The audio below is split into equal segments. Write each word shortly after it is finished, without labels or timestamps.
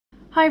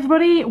Hi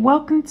everybody,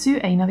 welcome to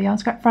another Yarn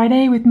Scrap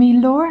Friday with me,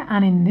 Laura,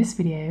 and in this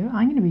video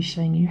I'm going to be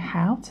showing you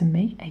how to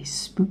make a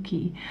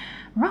spooky,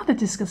 rather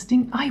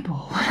disgusting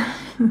eyeball.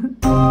 And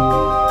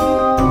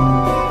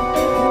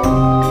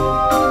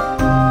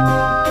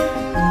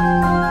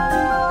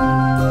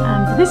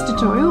for this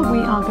tutorial we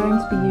are going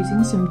to be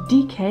using some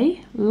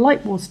DK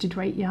light worsted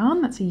weight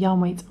yarn. That's a yarn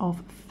weight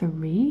of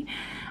 3.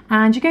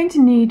 And you're going to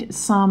need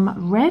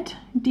some red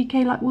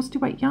DK light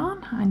worsted weight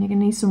yarn, and you're going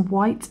to need some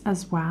white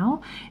as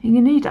well. You're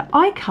going to need an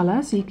eye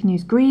colour, so you can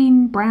use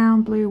green,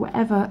 brown, blue,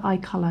 whatever eye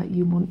colour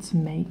you want to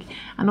make.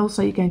 And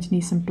also you're going to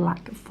need some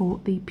black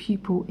for the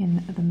pupil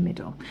in the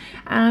middle.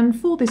 And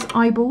for this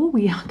eyeball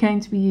we are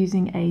going to be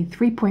using a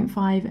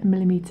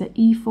 3.5mm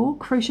E4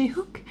 crochet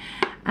hook.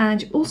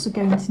 And you're also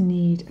going to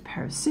need a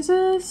pair of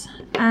scissors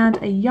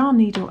and a yarn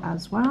needle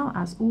as well,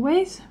 as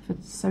always, for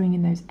sewing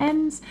in those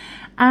ends.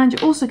 And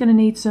you're also going to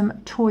need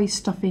some toy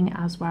stuffing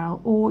as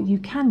well, or you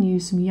can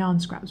use some yarn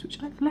scraps,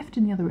 which I've left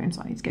in the other room,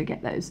 so I need to go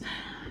get those.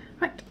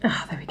 Right,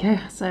 there we go.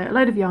 So a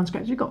load of yarn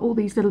scraps. You've got all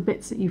these little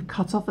bits that you've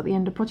cut off at the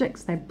end of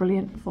projects. They're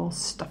brilliant for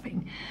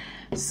stuffing.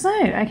 So,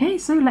 okay,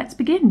 so let's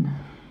begin.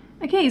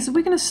 Okay, so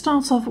we're going to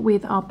start off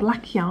with our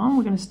black yarn.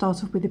 We're going to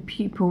start off with a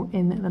pupil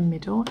in the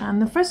middle, and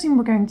the first thing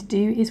we're going to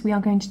do is we are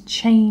going to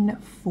chain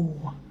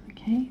 4.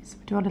 Okay, so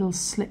we do our little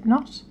slip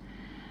knot,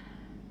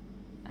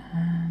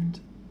 and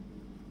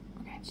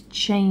we're going to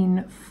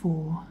chain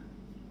 4.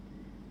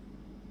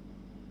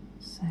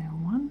 So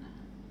 1,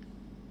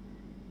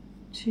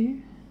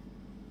 2,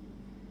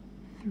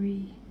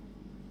 3,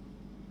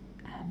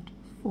 and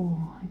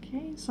 4.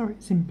 Okay, sorry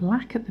it's in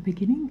black at the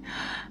beginning.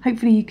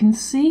 Hopefully you can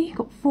see.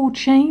 Got 4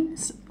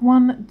 chains,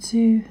 1,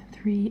 2,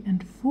 3,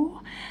 and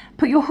 4.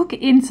 Put your hook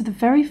into the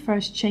very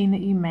first chain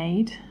that you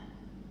made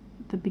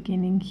at the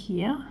beginning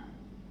here.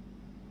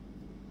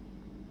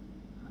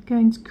 We're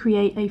going to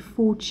create a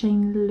 4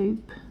 chain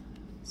loop.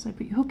 So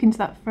put your hook into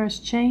that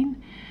first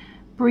chain,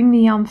 bring the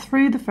yarn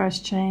through the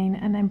first chain,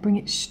 and then bring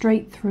it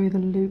straight through the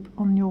loop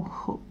on your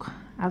hook,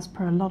 as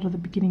per a lot of the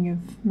beginning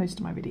of most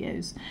of my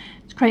videos.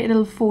 To create a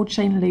little 4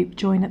 chain loop,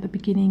 join at the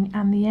beginning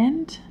and the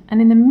end, and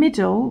in the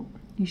middle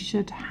you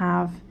should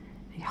have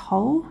a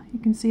hole. You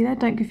can see there,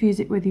 don't confuse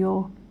it with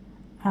your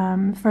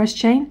first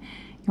chain.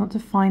 You want to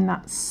find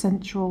that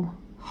central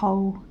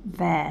hole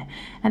there,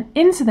 and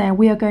into there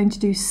we are going to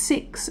do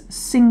 6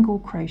 single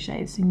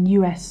crochets in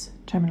US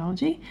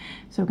terminology.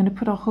 So we're going to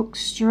put our hook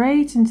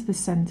straight into the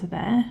center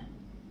there,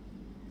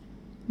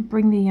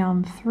 bring the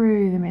yarn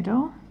through the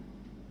middle.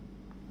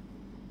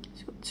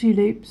 2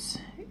 loops,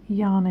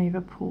 yarn over,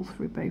 pull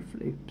through both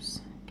loops.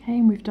 Okay,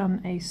 and we've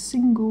done a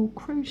single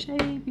crochet,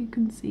 if you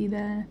can see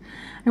there.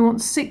 I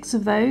want 6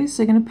 of those,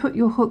 so you're going to put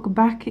your hook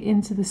back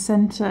into the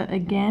center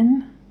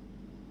again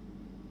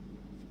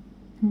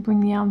and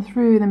bring the yarn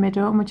through the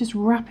middle, and we're just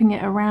wrapping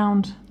it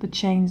around the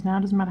chains now.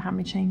 Doesn't matter how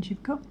many chains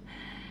you've got.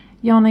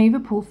 Yarn over,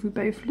 pull through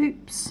both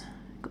loops.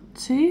 Got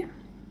 2.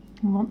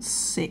 We want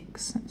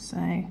 6,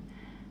 so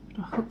put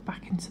our hook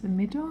back into the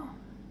middle,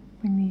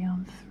 bring the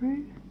yarn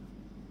through.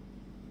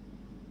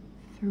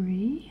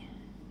 3,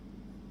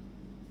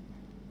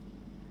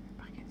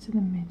 back into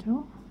the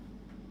middle,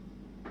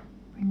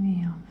 bring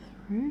the yarn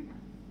through.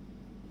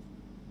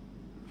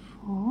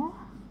 4,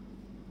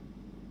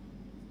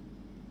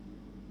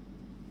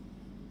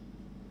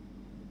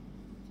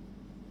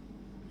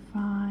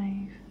 5,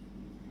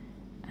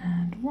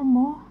 and 1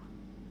 more.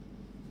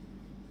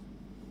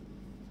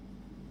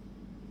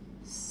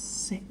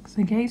 6.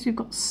 Okay, so we've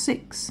got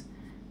 6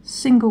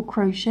 single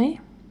crochet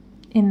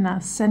in the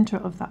center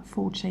of that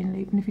 4 chain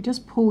loop, and if you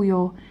just pull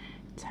your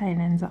tail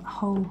ends, that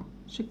hole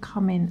should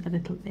come in a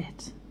little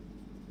bit.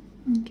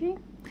 Okay,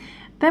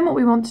 then what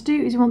we want to do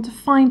is we want to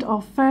find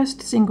our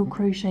first single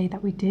crochet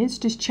that we did. So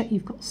just check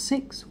you've got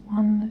 6.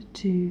 1,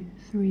 2,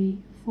 3,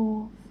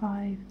 4,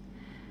 5,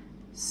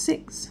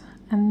 6,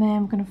 and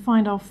then we're going to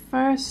find our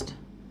first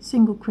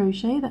single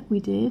crochet that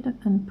we did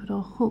and put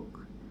our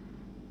hook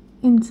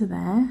into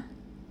there.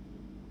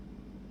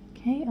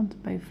 Okay, onto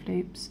both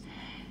loops.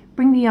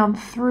 Bring the yarn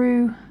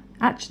through.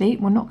 Actually,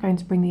 we're not going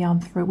to bring the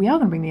yarn through. We are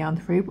going to bring the yarn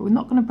through, but we're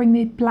not going to bring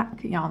the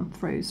black yarn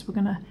through. So we're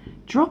going to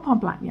drop our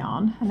black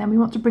yarn, and then we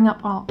want to bring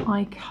up our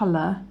eye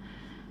colour.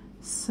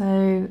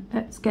 So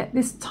let's get,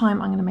 this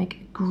time I'm going to make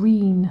a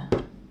green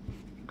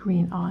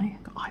eye.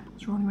 I've got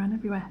eyeballs rolling around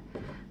everywhere.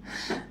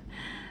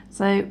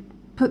 So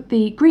put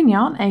the green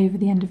yarn over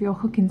the end of your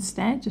hook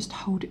instead. Just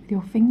hold it with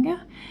your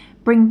finger.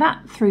 Bring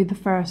that through the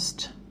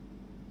first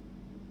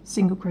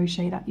single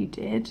crochet that you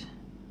did.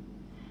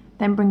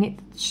 Then bring it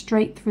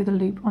straight through the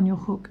loop on your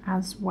hook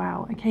as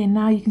well. Okay, and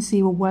now you can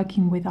see we're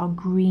working with our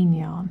green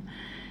yarn.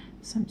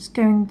 So I'm just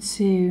going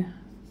to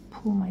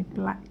pull my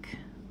black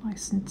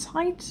nice and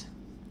tight.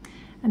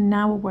 And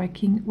now we're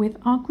working with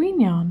our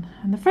green yarn.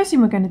 And the first thing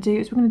we're going to do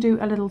is we're going to do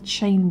a little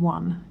chain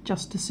 1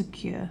 just to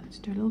secure. Let's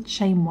do a little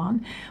chain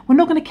 1. We're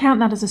not going to count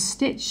that as a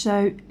stitch,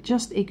 so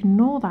just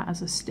ignore that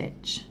as a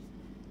stitch.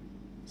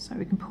 So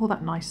we can pull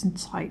that nice and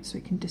tight so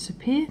it can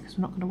disappear, because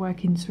we're not going to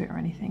work into it or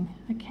anything.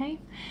 Okay,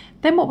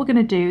 then what we're going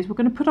to do is we're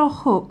going to put our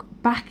hook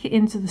back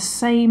into the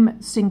same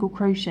single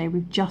crochet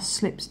we've just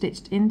slip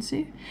stitched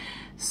into.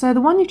 So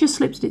the one you've just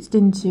slip stitched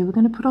into, we're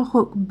going to put our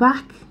hook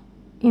back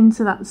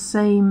into that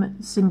same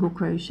single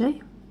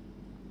crochet,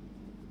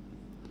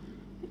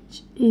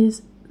 which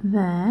is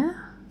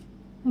there.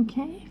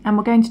 Okay, and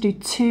we're going to do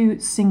 2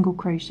 single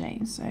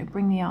crochets. So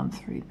bring the yarn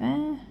through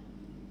there,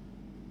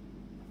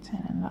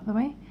 turn it out the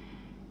way,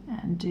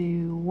 and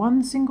do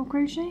 1 single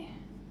crochet.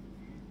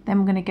 Then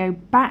we're going to go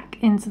back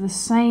into the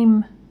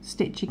same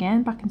stitch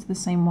again, back into the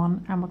same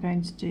one, and we're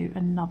going to do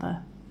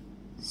another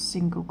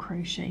single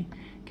crochet.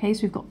 Okay,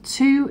 so we've got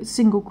 2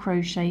 single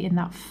crochet in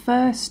that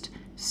first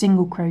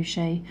single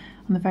crochet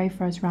on the very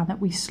first round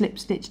that we slip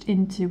stitched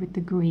into with the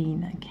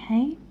green.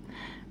 Okay,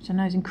 which I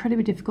know is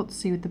incredibly difficult to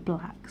see with the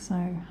black,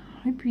 so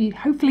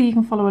hopefully you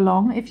can follow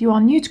along. If you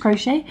are new to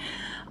crochet,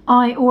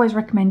 I always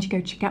recommend you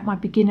go check out my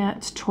beginner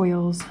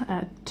tutorials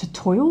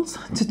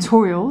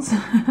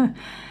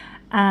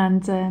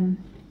and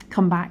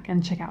come back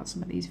and check out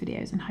some of these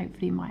videos, and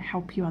hopefully it might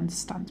help you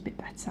understand a bit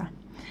better.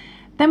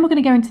 Then we're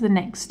going to go into the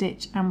next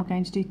stitch and we're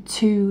going to do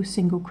 2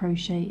 single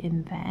crochet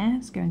in there.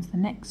 Let's go into the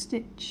next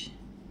stitch,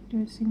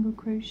 do a single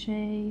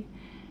crochet,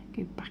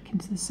 go back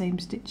into the same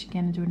stitch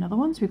again and do another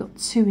one. So we've got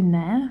 2 in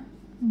there.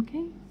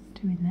 Okay,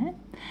 2 in there.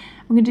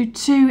 We're going to do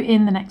 2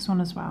 in the next one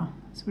as well.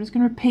 So we're just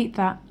going to repeat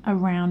that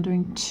around,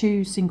 doing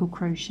 2 single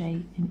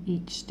crochet in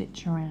each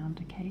stitch around.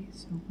 Okay,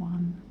 so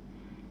 1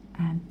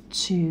 and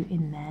 2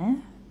 in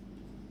there,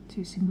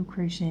 2 single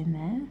crochet in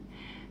there,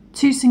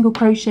 2 single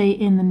crochet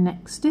in the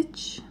next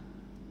stitch,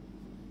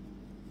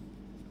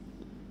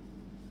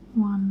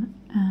 1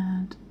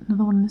 and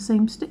another one in the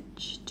same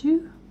stitch,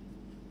 2,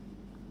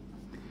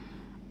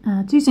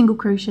 2 single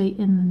crochet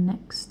in the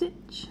next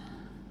stitch,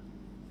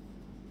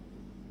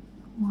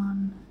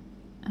 1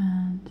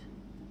 and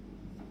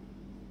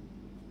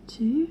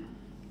 2,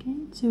 okay,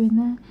 2 in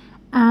there,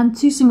 and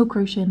 2 single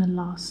crochet in the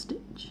last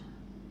stitch,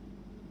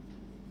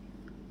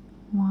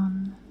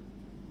 1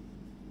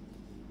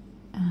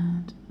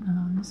 and another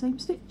one in the same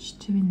stitch,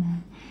 2 in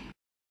there.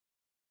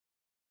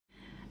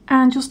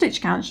 And your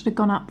stitch count should have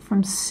gone up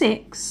from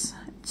 6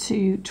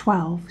 to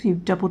 12.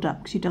 You've doubled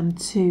up because you've done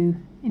 2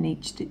 in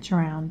each stitch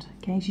around.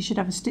 Okay, so you should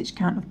have a stitch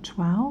count of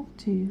 12,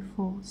 2,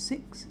 4,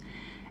 6,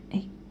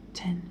 8,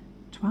 10,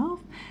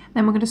 12.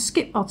 Then we're going to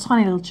skip our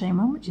tiny little chain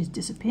one, which has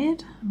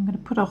disappeared. I'm going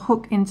to put our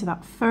hook into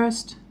that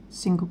first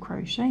single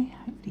crochet.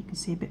 Hopefully you can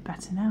see a bit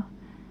better now.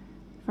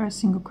 First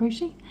single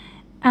crochet,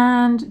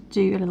 and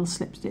do a little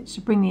slip stitch.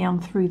 So bring the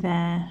yarn through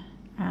there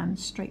and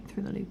straight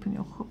through the loop on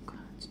your hook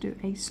to do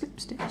a slip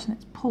stitch. And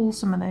let's pull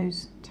some of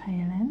those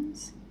tail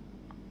ends.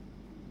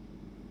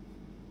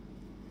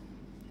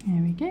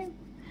 Here we go,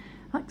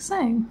 like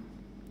so.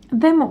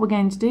 Then what we're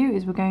going to do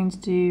is we're going to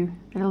do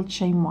a little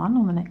chain 1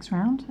 on the next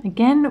round.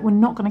 Again, we're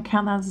not going to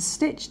count that as a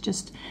stitch,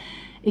 just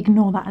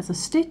ignore that as a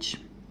stitch.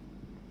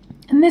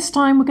 And this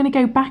time we're going to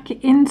go back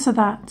into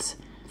that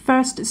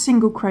first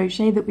single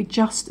crochet that we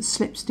just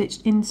slip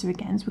stitched into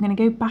again. So we're going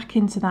to go back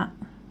into that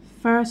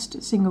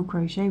first single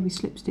crochet we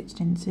slip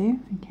stitched into.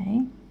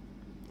 Okay,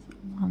 so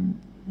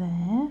 1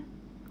 there.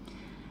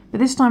 But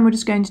this time we're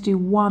just going to do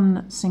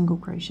 1 single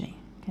crochet.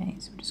 Okay,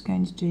 so we're just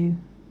going to do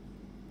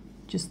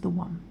just the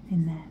 1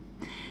 in there.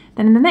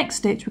 Then in the next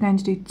stitch we're going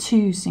to do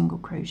 2 single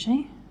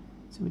crochet.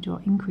 So we'll do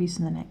our increase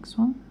in the next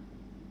one.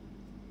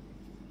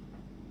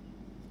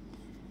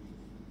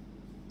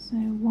 So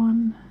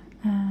 1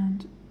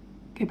 and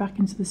go back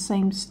into the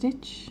same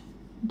stitch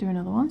and do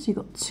another one. So you've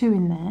got 2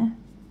 in there.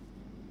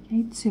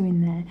 Okay, 2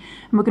 in there.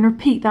 And we're going to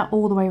repeat that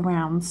all the way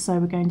around. So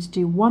we're going to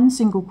do 1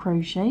 single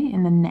crochet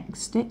in the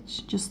next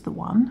stitch, just the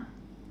 1.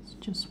 It's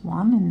just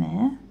 1 in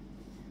there.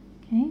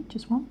 Okay,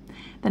 just 1.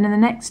 Then in the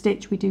next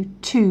stitch we do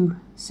 2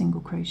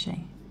 single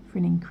crochet for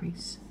an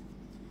increase.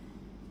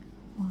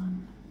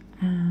 1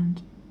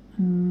 and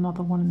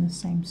another one in the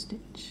same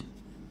stitch.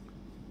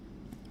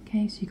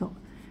 Okay, so you've got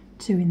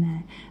 2 in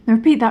there. Now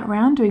repeat that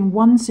round, doing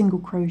 1 single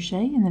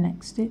crochet in the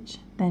next stitch,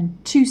 then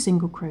 2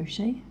 single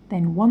crochet,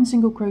 then 1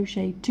 single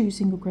crochet, 2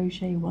 single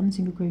crochet, 1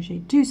 single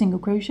crochet, 2 single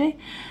crochet,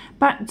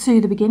 back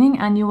to the beginning,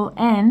 and you will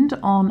end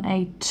on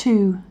a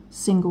 2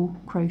 single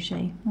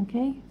crochet.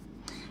 Okay,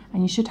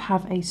 and you should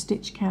have a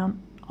stitch count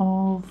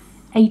of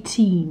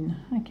 18.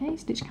 Okay,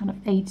 stitch count of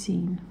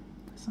 18.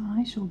 So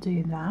I shall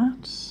do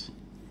that,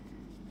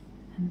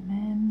 and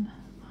then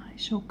I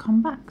shall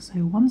come back. So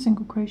 1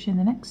 single crochet in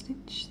the next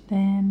stitch,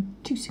 then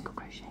 2 single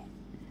crochet,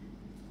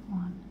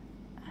 1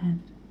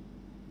 and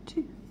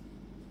 2,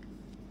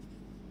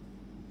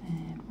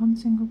 and 1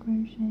 single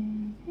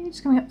crochet. Okay,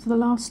 just coming up to the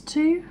last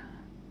 2.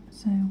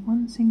 So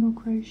 1 single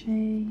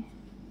crochet,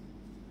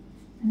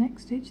 the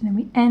next stitch, and then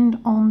we end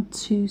on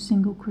 2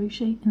 single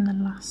crochet in the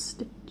last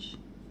stitch.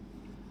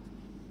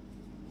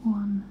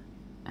 1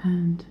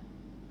 and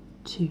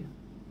 2.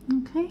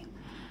 Okay,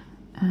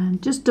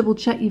 and just double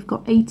check you've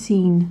got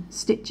 18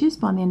 stitches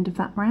by the end of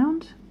that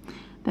round.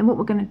 Then what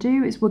we're going to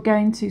do is we're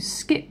going to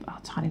skip our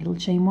tiny little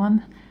chain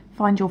 1,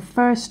 find your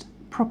first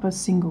proper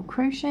single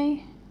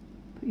crochet.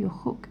 Put your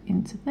hook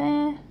into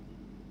there.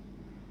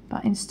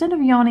 But instead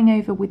of yarning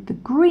over with the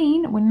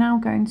green, we're now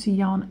going to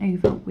yarn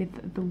over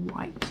with the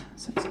white.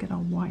 So let's get our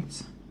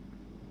white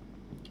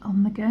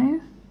on the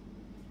go.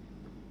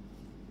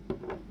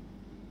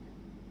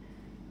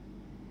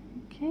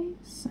 Okay,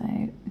 so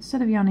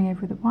instead of yarning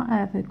over with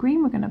the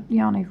green, we're going to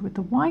yarn over with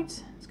the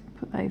white. Just going to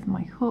put that over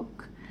my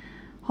hook,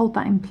 hold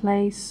that in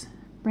place,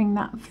 bring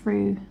that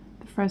through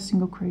the first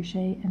single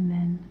crochet, and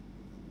then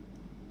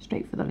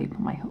straight for the loop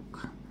on my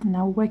hook. And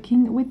now we're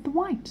working with the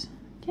white.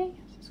 Okay,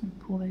 so just going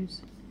to pull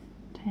those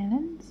tail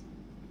ends.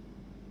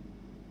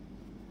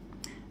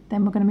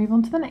 Then we're going to move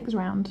on to the next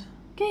round.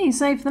 Okay,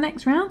 so for the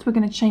next round, we're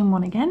going to chain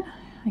one again.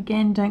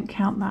 Again, don't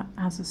count that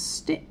as a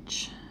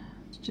stitch.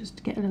 It's just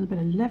to get a little bit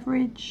of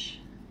leverage.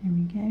 Here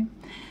we go.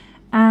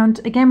 And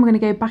again, we're going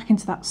to go back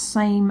into that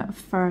same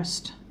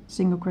first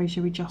single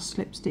crochet we just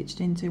slip stitched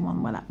into,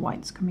 one where that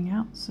white's coming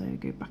out. So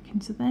go back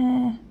into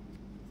there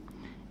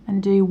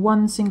and do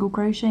one single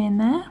crochet in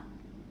there.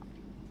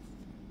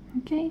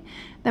 Okay,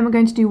 then we're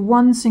going to do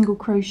one single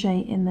crochet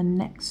in the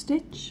next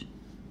stitch.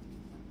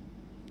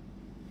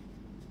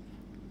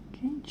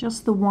 Okay,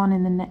 just the one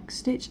in the next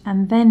stitch,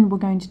 and then we're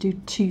going to do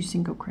two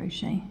single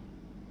crochet.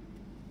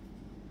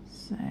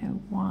 So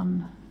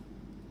one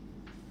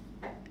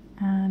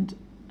and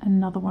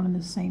another one in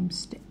the same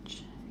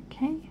stitch.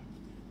 Okay,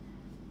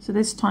 so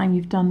this time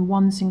you've done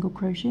one single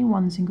crochet,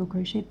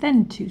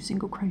 then two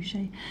single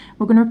crochet.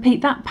 We're going to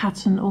repeat that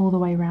pattern all the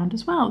way around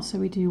as well. So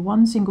we do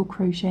one single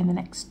crochet in the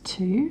next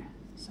two,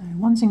 so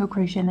one single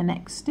crochet in the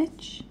next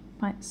stitch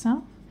by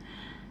itself,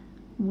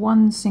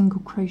 one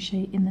single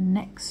crochet in the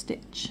next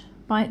stitch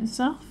by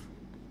itself,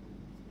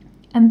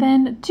 and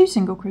then two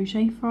single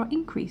crochet for our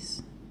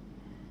increase.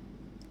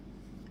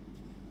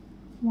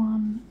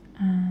 One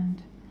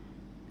and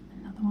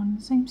another one in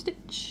the same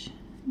stitch.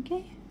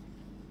 Okay,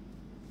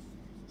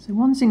 so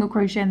one single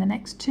crochet in the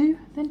next two,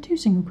 then two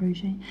single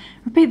crochet.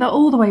 Repeat that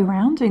all the way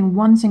around, doing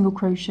one single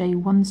crochet,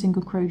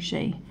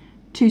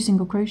 two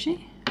single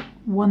crochet,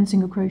 one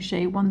single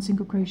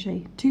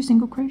crochet, two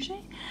single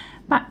crochet.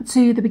 Back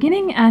to the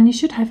beginning, and you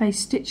should have a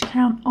stitch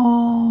count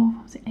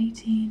of, was it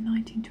 18,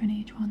 19,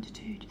 20, 21,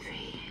 22,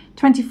 23,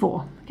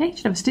 24. Okay, you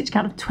should have a stitch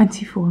count of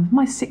 24.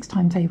 My 6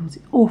 timetables,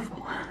 it's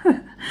awful.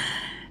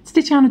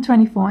 Stitch count of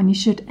 24, and you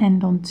should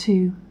end on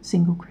two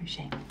single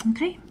crochet.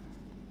 Okay,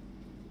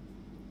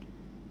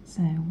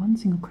 so one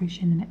single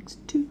crochet in the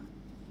next two,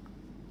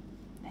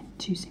 then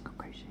two single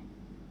crochet.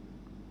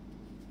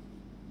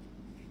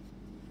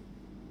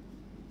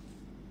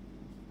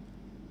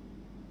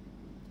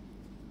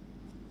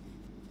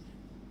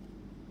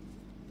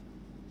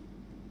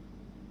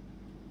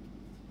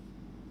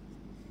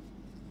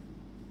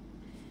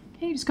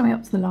 Okay, just going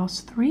up to the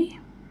last 3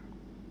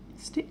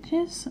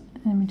 stitches,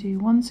 and we do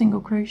one single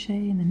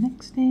crochet in the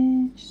next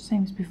stitch,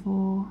 same as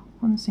before,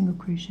 one single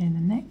crochet in the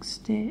next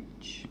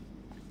stitch,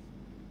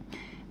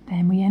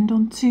 then we end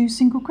on two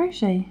single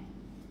crochet,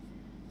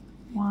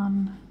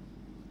 one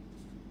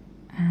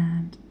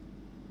and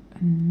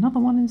another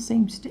one in the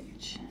same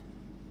stitch.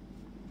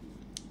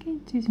 Okay,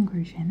 two single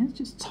crochet, and let's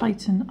just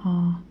tighten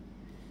our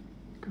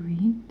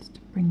green just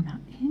to bring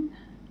that in.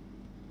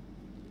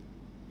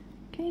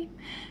 Okay,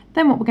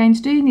 then what we're going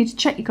to do, you need to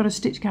check you've got a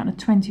stitch count of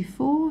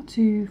 24,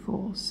 2,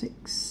 4,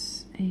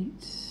 6,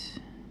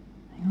 8,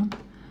 hang on,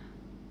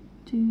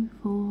 2,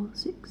 4,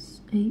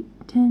 6,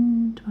 8,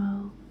 10,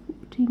 12,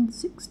 14,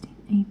 16,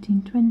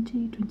 18,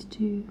 20,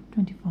 22,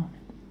 24.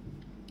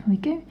 There we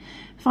go.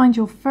 Find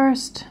your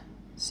first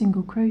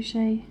single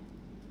crochet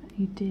that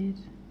you did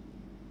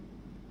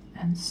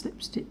and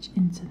slip stitch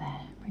into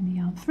there. Bring the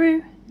yarn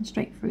through and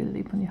straight through the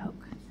loop on your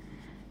hook.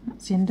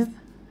 That's the end of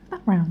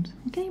that round.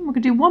 Okay, and we're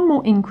going to do one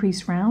more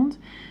increase round.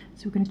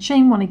 So we're going to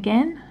chain one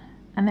again,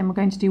 and then we're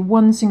going to do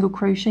one single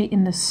crochet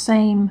in the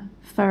same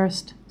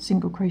first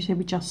single crochet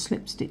we just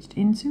slip stitched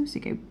into. So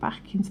go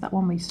back into that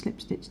one we slip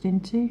stitched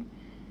into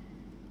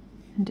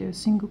and do a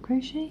single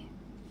crochet,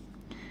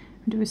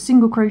 and do a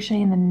single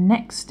crochet in the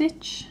next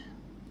stitch,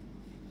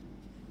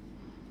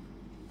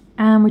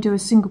 and we do a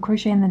single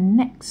crochet in the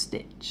next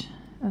stitch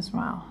as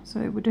well.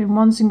 So we're doing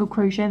one single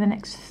crochet in the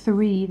next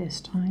 3 this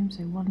time,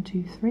 so 1,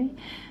 2, 3,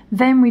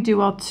 then we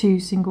do our two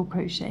single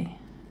crochet,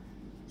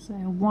 so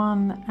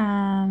one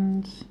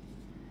and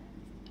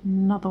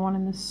another one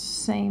in the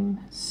same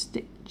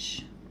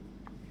stitch.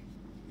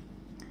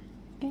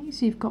 Okay,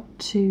 so you've got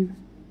 2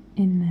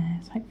 in there,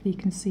 so hopefully you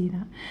can see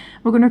that.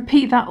 We're going to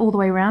repeat that all the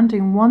way around,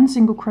 doing one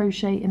single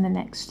crochet in the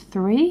next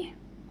 3.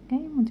 Okay,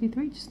 1, 2,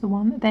 3, just the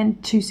one,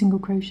 then two single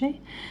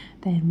crochet,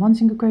 then one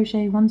single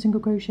crochet, one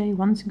single crochet,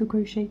 one single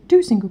crochet,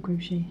 two single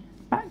crochet,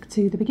 back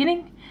to the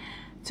beginning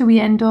till we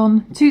end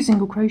on two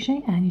single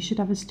crochet, and you should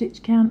have a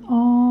stitch count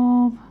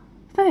of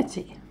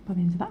 30 by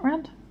the end of that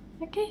round.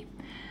 Okay,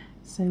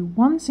 so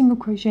one single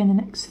crochet in the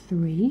next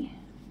 3,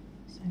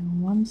 so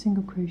one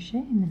single crochet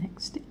in the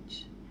next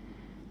stitch,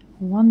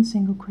 one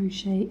single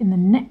crochet in the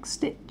next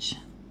stitch,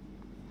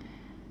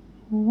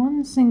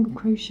 one single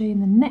crochet in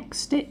the next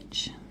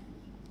stitch,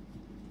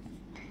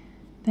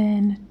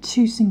 then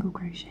two single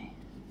crochet.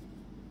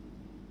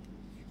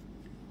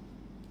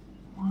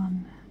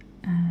 one,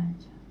 and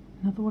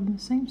another one in the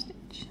same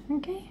stitch.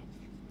 Okay,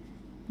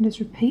 and just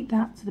repeat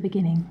that to the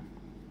beginning.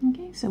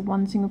 Okay, so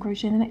 1 single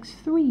crochet in the next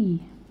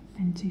 3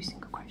 and 2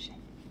 single crochet.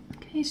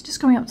 Okay, so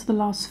just going up to the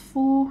last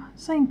 4,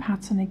 same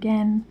pattern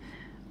again.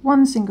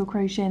 1 single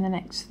crochet in the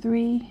next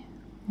 3,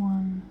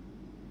 1,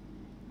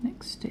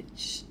 next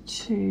stitch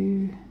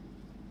 2,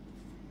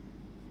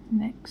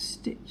 next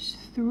stitch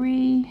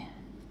 3,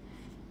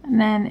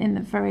 and then in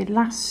the very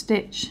last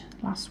stitch,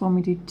 last one,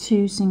 we do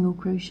 2 single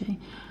crochet,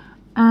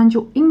 and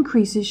your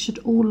increases should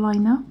all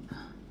line up.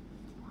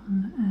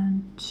 1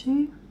 and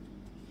 2.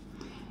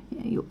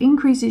 Yeah, your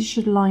increases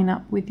should line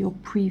up with your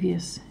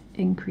previous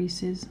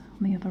increases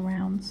on the other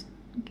rounds.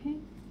 Okay,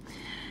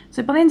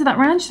 so by the end of that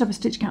round you should have a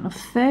stitch count of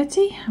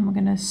 30, and we're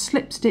going to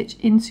slip stitch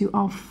into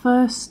our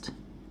first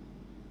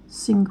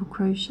single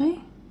crochet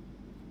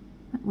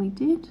that we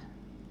did,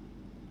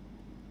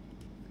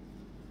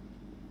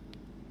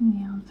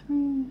 yarn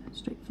through,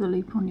 straight for the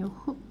loop on your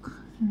hook,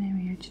 and there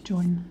we go to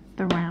join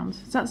the round.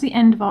 So that's the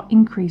end of our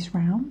increase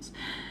rounds,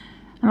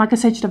 and like I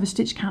said, you should have a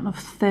stitch count of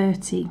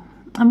 30.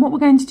 And what we're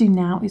going to do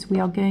now is we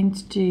are going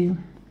to do,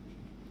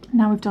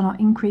 now we've done our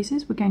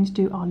increases, we're going to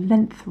do our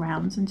length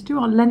rounds. And to do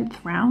our length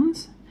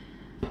rounds,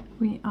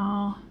 we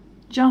are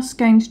just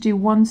going to do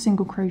 1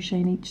 single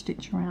crochet in each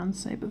stitch around.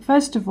 So, but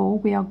first of all,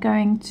 we are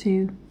going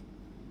to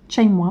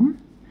chain 1,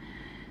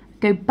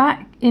 go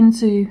back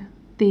into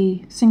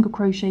the single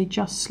crochet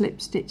just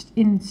slip stitched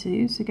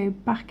into, so go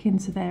back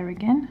into there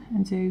again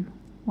and do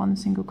 1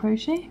 single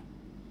crochet.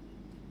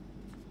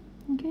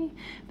 Okay,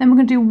 then we're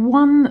going to do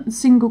 1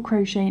 single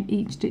crochet in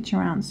each stitch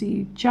around, so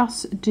you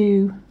just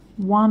do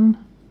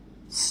 1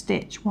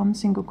 stitch, 1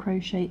 single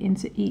crochet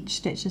into each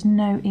stitch. There's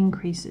no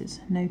increases,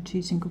 no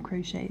 2 single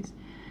crochets,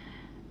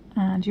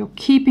 and you're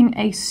keeping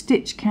a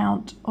stitch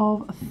count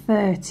of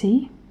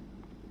 30,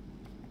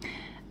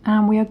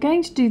 and we are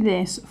going to do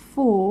this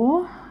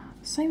for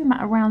the same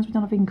amount of rounds we've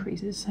done of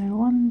increases, so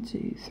 1,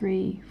 2,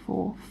 3,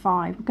 4,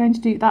 5. We're going to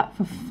do that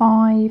for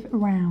 5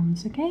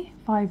 rounds. Okay,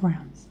 5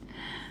 rounds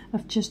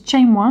of just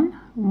chain 1,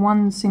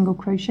 1 single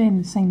crochet in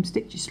the same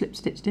stitch you slip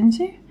stitched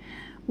into,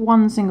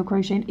 1 single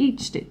crochet in each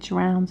stitch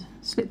around,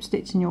 slip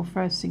stitch in your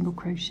first single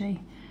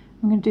crochet.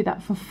 I'm going to do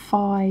that for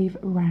 5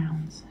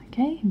 rounds,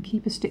 okay, and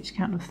keep a stitch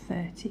count of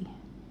 30.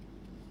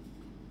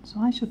 So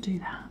I shall do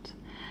that,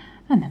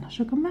 and then I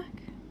shall come back.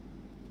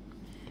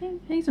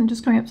 Okay, so I'm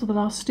just going up to the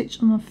last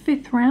stitch on the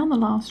 5th round, the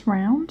last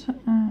round,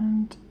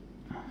 and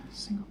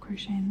single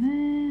crochet in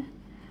there,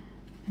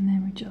 and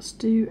then we just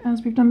do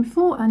as we've done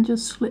before and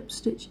just slip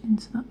stitch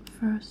into that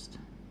first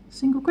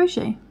single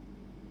crochet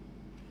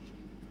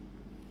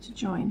to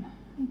join.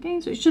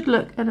 Okay, so it should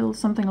look a little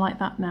something like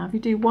that now.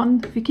 If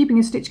you're keeping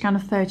a stitch count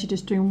of 30,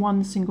 just doing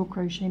 1 single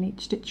crochet in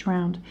each stitch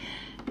round,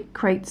 it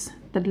creates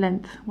the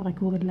length, what I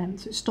call the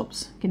length, so it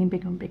stops getting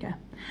bigger and bigger.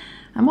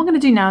 And what I'm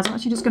going to do now is I'm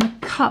actually just going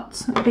to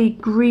cut the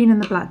green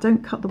and the black.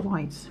 Don't cut the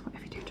white.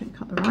 Whatever you do, don't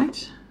cut the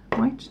white.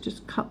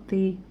 Just cut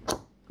the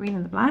green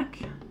and the black,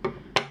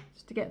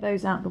 just to get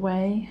those out of the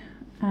way.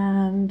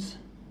 And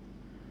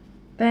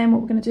then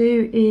what we're going to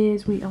do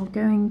is we are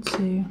going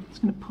to,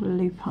 just going to pull a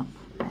loop up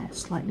there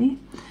slightly,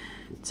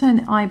 turn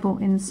the eyeball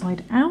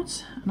inside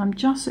out, and I'm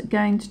just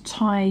going to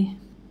tie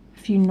a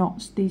few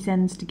knots, these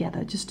ends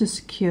together, just to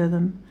secure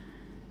them.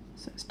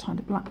 So let's tie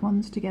the black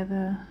ones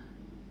together.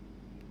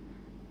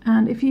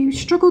 And if you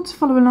struggle to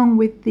follow along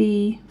with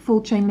the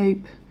full chain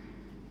loop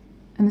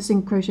and the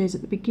single crochets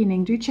at the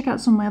beginning, do check out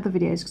some of my other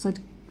videos, because I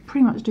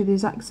pretty much do the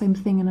exact same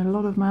thing in a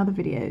lot of my other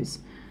videos,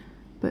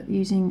 but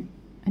using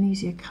an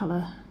easier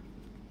colour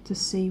to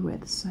see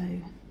with, so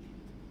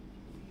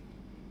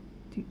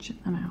do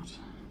check them out.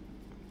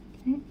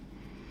 Okay,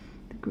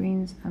 the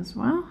greens as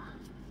well.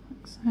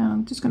 So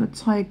I'm just going to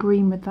tie a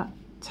green with that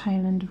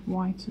tail end of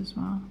white as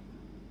well,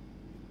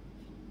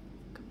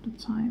 a couple of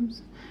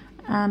times.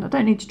 And I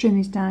don't need to trim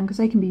these down because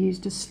they can be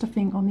used as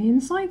stuffing on the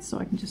inside, so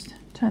I can just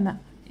turn that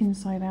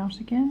inside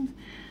out again,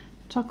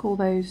 tuck all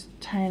those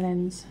tail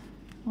ends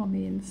on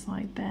the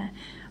inside there.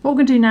 What we're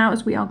going to do now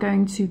is we are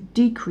going to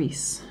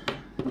decrease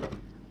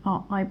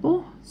our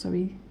eyeball, so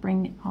we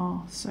bring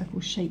our circle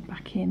shape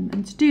back in,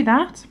 and to do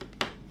that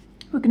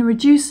we're going to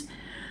reduce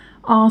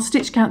our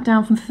stitch count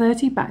down from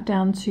 30 back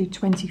down to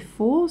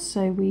 24.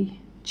 So we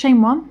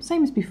chain 1,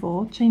 same as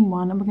before, chain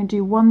 1, and we're going to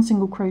do 1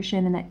 single crochet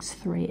in the next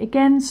 3,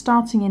 again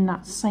starting in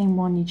that same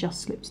one you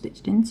just slip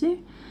stitched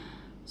into.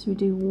 So we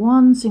do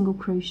 1 single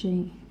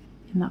crochet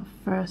in that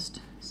first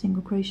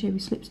single crochet we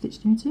slip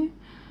stitched into,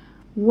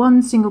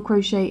 1 single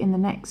crochet in the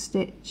next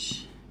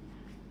stitch,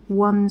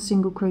 1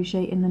 single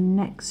crochet in the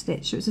next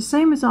stitch. So it's the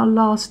same as our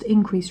last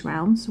increase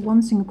round, so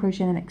 1 single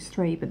crochet in the next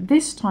 3, but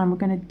this time we're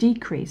going to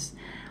decrease.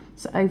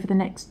 So over the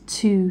next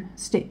 2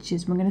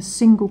 stitches we're going to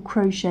single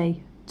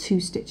crochet 2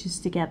 stitches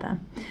together,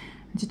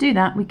 and to do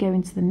that we go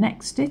into the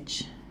next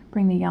stitch,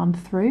 bring the yarn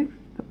through,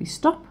 but we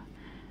stop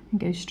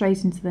and go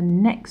straight into the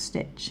next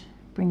stitch,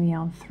 bring the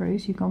yarn through.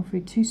 So you've gone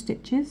through 2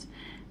 stitches,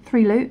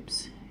 3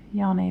 loops,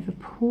 yarn over,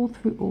 pull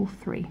through all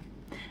 3,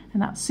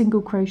 and that's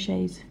single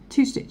crochets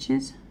 2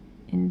 stitches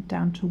in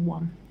down to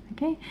 1.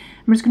 Okay,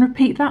 I'm just going to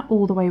repeat that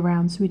all the way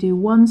around. So we do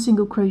 1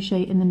 single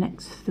crochet in the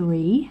next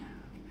 3,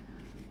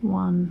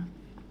 1,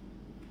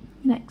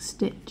 next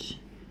stitch,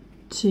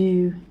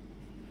 2,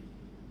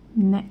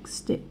 next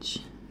stitch,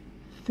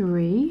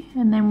 3,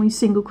 and then we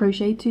single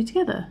crochet 2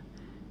 together.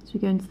 So we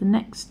go into the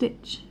next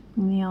stitch,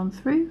 bring the yarn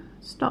through,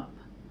 stop,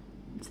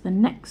 into the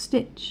next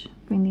stitch,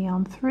 bring the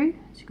yarn through,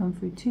 so you've gone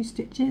through 2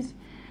 stitches,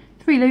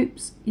 3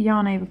 loops,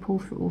 yarn over, pull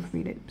through all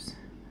 3 loops.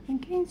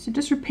 Okay, so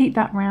just repeat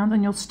that round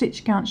and your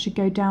stitch count should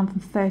go down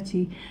from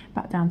 30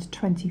 back down to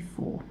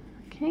 24.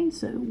 Okay,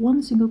 so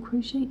 1 single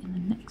crochet in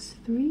the next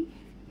 3,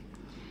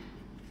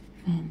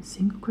 then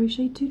single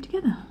crochet 2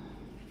 together.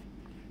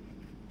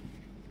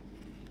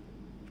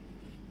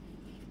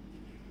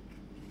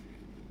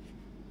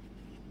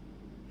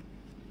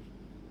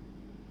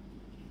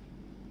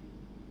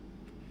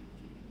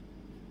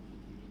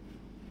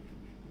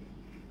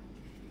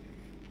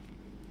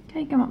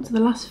 Okay, come up to the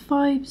last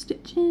 5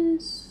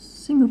 stitches,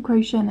 single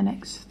crochet in the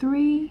next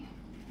 3,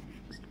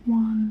 next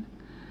 1,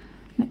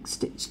 next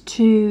stitch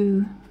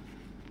 2,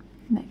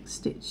 next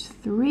stitch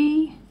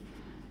 3,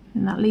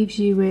 and that leaves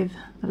you with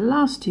the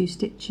last 2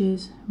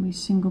 stitches, and we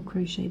single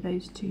crochet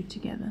those 2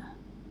 together.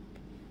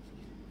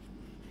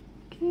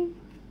 Okay,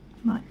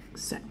 like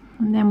so.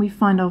 And then we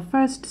find our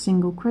first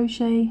single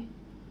crochet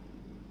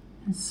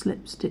and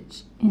slip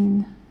stitch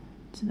into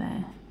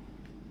there.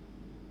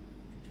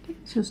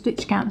 So your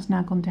stitch count has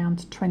now gone down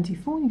to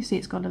 24. You can see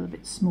it's got a little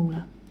bit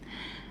smaller.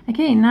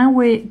 Okay, now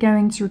we're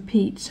going to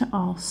repeat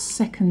our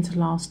second to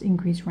last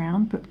increase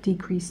round, but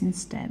decrease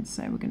instead.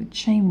 So we're going to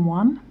chain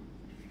 1.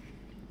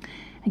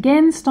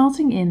 Again,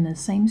 starting in the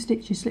same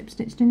stitch you slip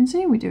stitched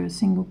into, we do a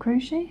single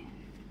crochet.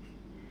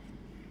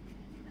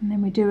 And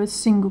then we do a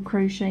single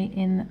crochet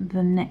in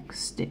the next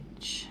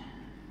stitch.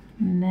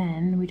 And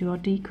then we do our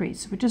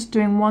decrease. So we're just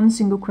doing 1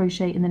 single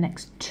crochet in the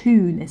next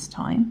 2 this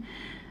time.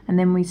 And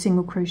then we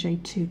single crochet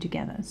 2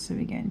 together. So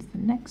we go into the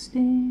next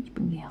stitch,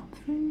 bring the yarn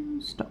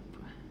through, stop.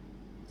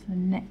 To the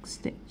next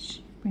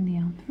stitch, bring the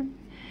yarn through,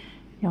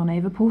 yarn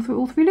over, pull through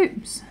all 3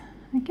 loops.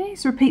 Okay,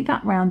 so repeat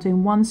that round,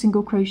 doing 1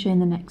 single crochet in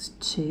the next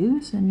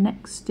 2. So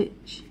next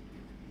stitch,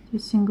 do a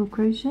single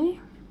crochet,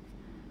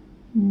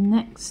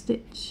 next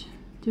stitch,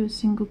 do a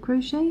single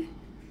crochet,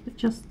 but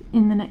just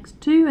in the next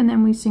 2, and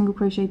then we single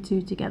crochet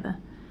 2 together.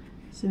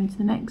 So into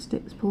the next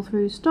stitch, pull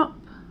through, stop.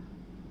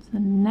 The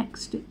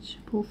next stitch,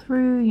 pull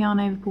through, yarn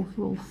over, pull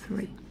through all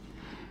 3.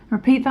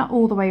 Repeat that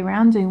all the way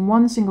around, doing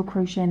 1 single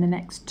crochet in the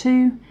next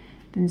 2,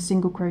 then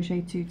single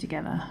crochet 2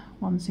 together.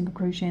 1 single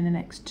crochet in the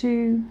next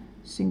 2,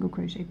 single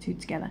crochet 2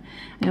 together.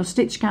 And your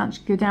stitch count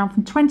should go down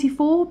from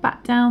 24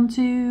 back down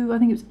to, I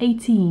think it was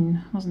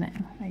 18, wasn't it?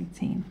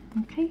 18.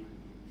 Okay.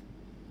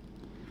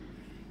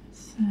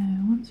 So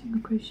 1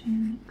 single crochet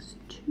in the next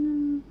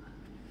 2,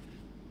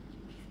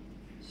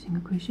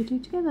 single crochet 2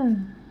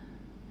 together.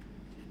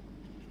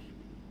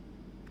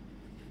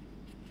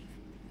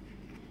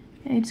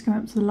 Okay, just go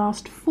up to the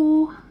last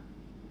 4,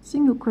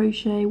 single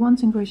crochet, 1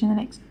 single crochet in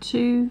the next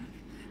 2,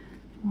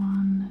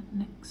 1,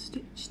 next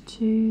stitch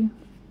 2,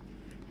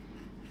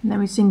 and then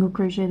we single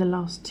crochet the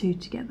last 2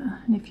 together.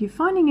 And if you're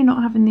finding you're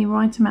not having the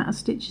right amount of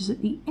stitches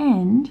at the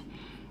end,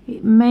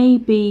 it may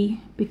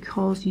be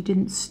because you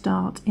didn't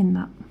start in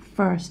that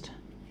first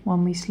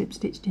one we slip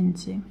stitched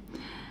into.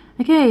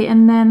 Okay,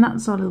 and then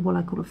that's our little, what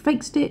I call a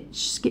fake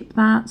stitch. Skip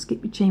that,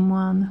 skip your chain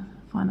 1,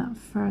 find that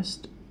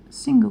first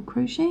single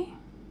crochet,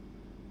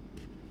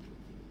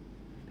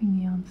 bring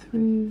the yarn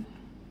through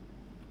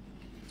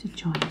to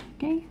join.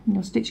 Okay, and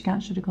your stitch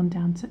count should have gone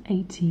down to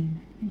 18.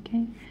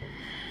 Okay,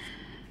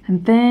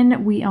 and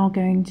then we are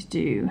going to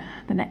do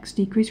the next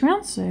decrease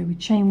round. So we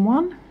chain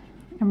 1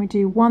 and we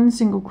do 1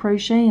 single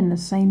crochet in the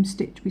same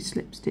stitch we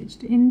slip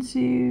stitched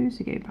into.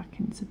 So go back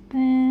into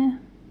there.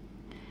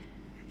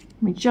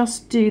 We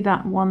just do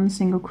that 1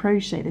 single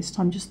crochet this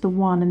time, just the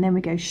 1, and then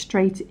we go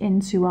straight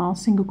into our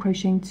single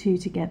crocheting 2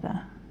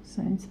 together.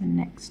 So into the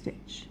next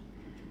stitch,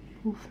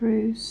 pull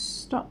through,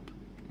 stop,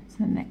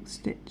 into the next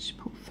stitch,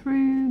 pull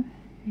through,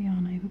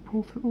 yarn over,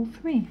 pull through all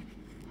 3.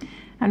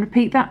 And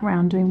repeat that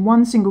round, doing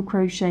 1 single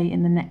crochet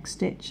in the next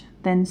stitch,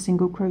 then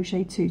single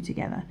crochet 2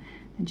 together,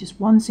 and just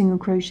 1 single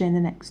crochet in the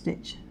next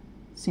stitch,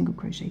 single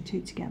crochet 2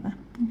 together.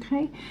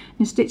 Okay,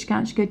 your stitch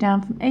count should go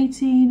down from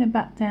 18 and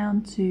back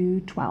down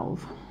to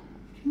 12.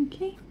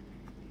 Okay,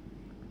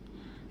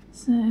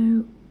 so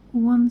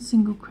 1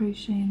 single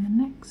crochet in the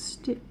next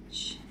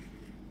stitch,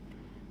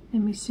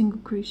 then we single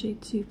crochet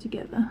 2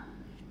 together.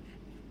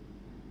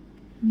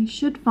 And you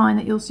should find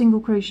that your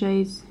single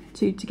crochets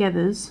 2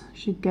 togethers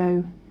should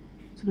go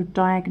sort of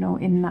diagonal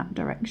in that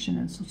direction,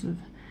 and sort of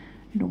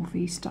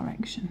northeast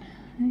direction.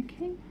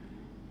 Okay,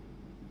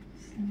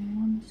 so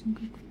 1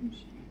 single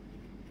crochet,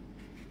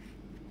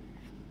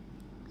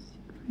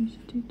 single crochet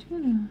 2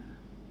 together.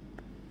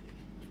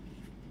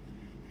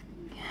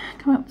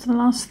 Come up to the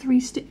last 3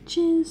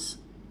 stitches,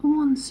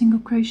 1 single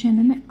crochet in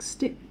the next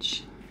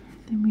stitch,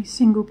 then we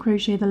single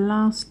crochet the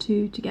last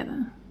 2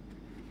 together.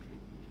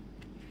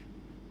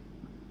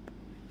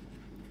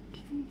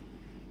 Okay.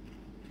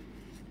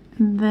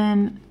 And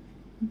then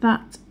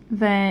that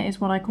there is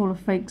what I call a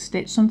fake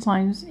stitch.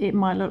 Sometimes it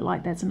might look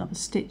like there's another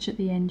stitch at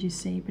the end, you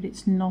see, but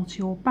it's not.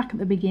 You're back at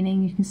the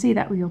beginning. You can see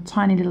that with your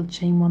tiny little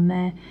chain one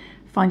there.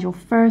 Find your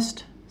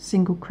first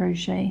single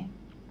crochet,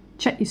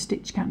 check your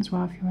stitch count as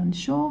well if you're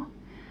unsure,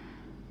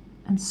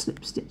 and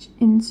slip stitch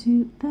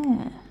into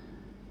there.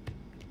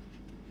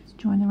 Just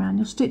join around.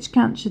 Your stitch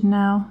count should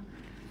now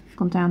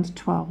gone down to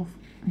 12,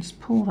 and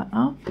just pull that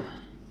up,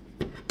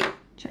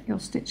 check your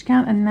stitch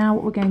count, and now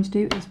what we're going to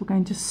do is we're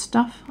going to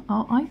stuff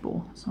our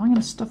eyeball. So I'm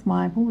going to stuff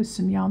my eyeball with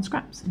some yarn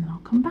scraps and then I'll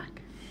come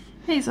back.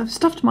 Okay, so I've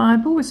stuffed my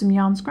eyeball with some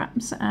yarn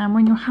scraps, and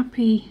when you're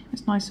happy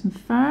it's nice and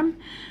firm,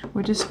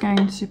 we're just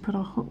going to put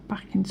our hook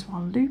back into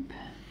our loop,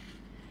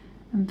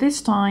 and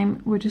this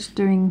time we're just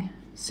doing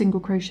single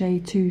crochet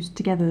twos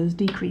together as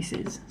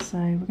decreases. So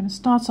we're going to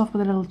start off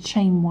with a little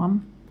chain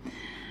one,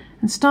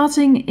 and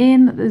starting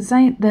in the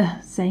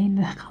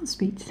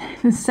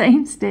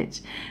same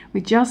stitch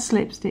we just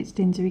slip stitched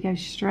into, we go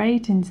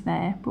straight into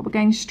there, but we're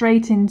going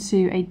straight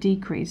into a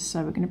decrease.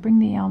 So we're going to bring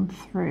the yarn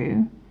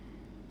through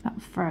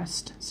that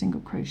first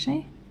single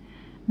crochet,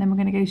 and then we're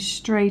going to go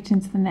straight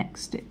into the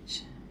next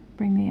stitch,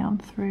 bring the yarn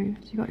through,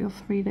 so you've got your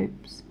 3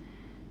 loops,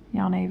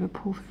 yarn over,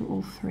 pull through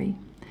all 3,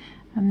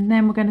 and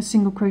then we're going to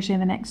single crochet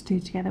the next 2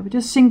 together. We're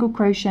just single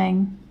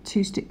crocheting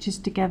 2 stitches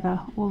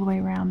together all the way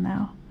around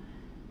now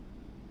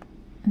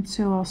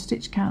until our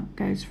stitch count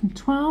goes from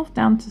 12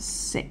 down to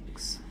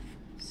 6.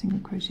 Single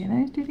crochet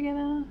those 2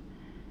 together,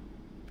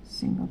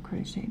 single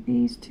crochet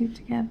these 2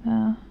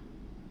 together,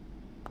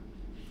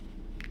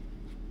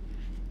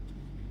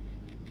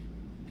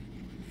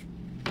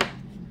 okay,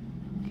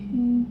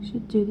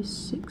 should do this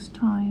 6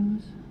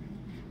 times.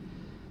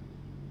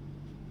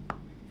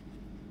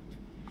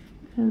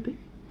 A little bit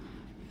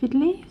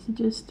fiddly, so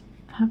just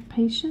have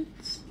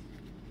patience,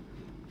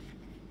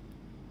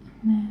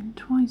 and then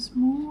twice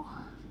more.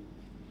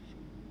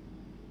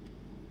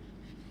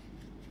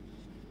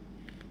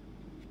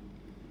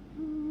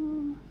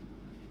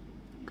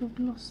 I've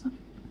lost that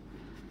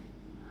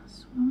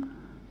last one.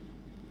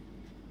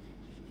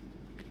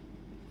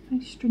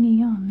 Very stringy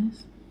yarn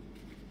this.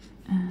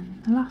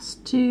 And the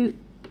last 2.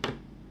 There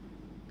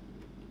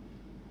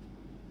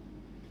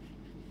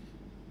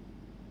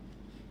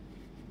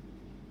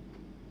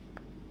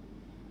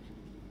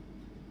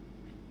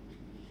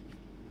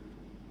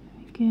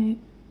we go.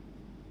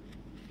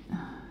 I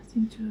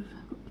seem to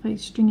have got very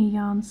stringy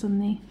yarn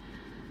suddenly.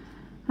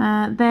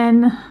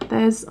 Then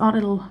there's our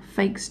little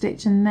fake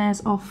stitch, and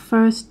there's our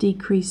first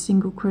decrease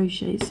single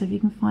crochet. So if you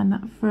can find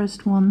that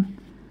first one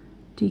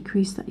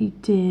decrease that you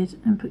did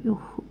and put your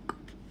hook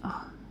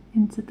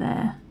into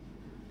there,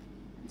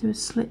 do a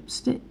slip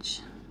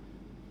stitch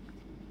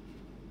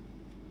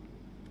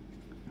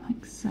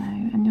like so,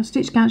 and your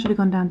stitch count should have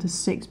gone down to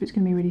 6, but it's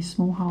going to be a really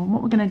small hole. And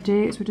what we're going to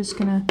do is we're just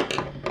going to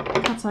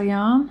cut our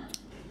yarn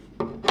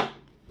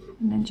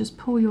and then just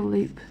pull your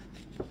loop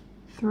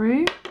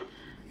through.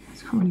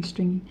 Really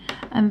stringy,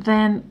 and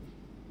then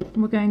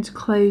we're going to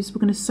close, we're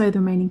going to sew the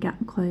remaining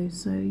gap closed.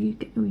 So you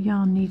get your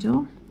yarn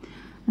needle,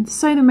 and to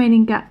sew the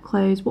remaining gap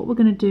closed, what we're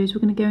going to do is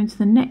we're going to go into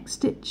the next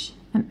stitch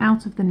and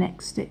out of the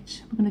next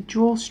stitch. We're going to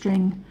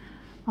drawstring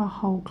our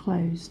hole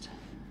closed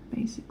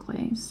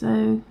basically.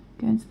 So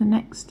go into the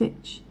next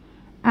stitch,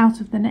 out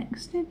of the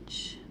next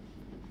stitch,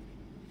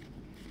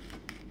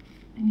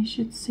 and you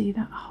should see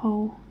that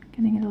hole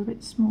getting a little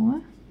bit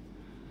smaller,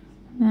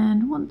 and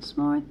then once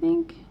more I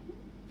think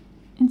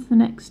into the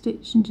next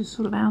stitch and just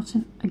sort of out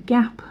a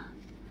gap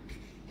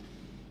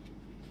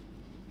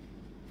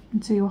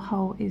until your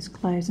hole is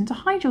closed. And to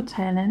hide your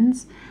tail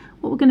ends,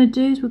 what we're going to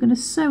do is we're going to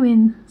sew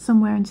in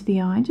somewhere into the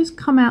eye, just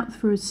come out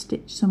through a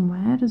stitch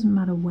somewhere, doesn't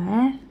matter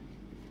where.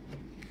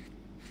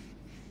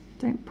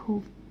 Don't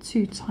pull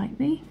too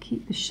tightly,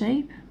 keep the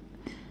shape.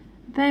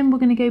 Then we're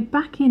going to go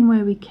back in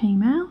where we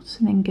came out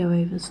and then go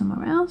over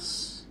somewhere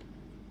else,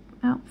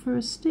 out for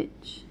a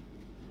stitch.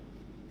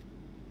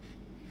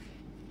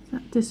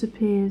 That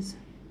disappears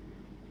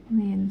on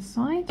the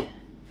inside,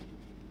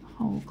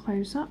 hole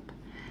close up,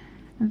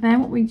 and then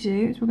what we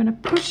do is we're going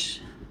to push,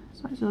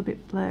 so it's a little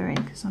bit blurry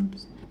because I'm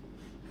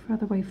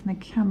further away from the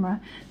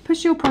camera,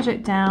 push your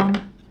project down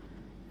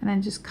and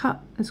then just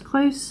cut as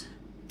close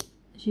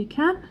as you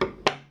can,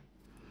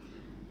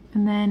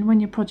 and then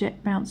when your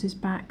project bounces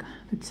back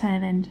the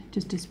tail end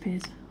just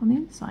disappears on the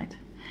inside.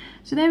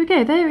 So there we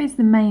go, there is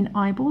the main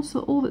eyeball. So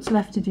all that's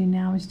left to do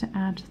now is to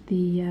add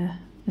the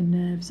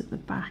nerves at the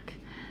back.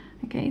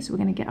 Okay, so we're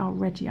going to get our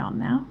red yarn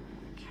now.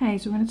 Okay,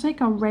 so we're going to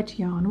take our red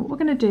yarn. What we're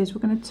going to do is we're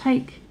going to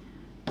take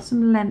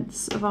some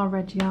lengths of our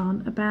red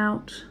yarn,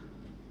 about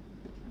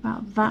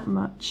that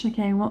much.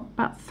 Okay,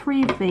 about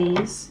 3 of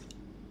these.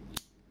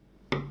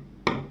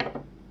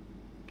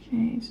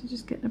 Okay, so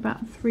just get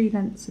about 3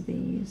 lengths of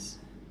these.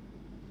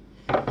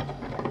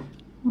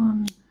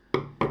 1,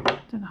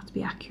 don't have to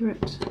be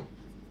accurate.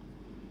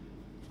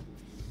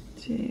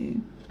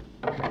 2,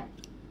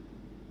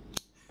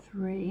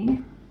 3.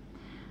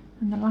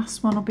 And the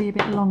last one will be a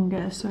bit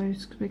longer, so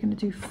we're going to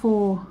do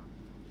 4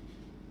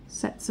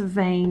 sets of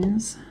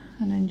veins,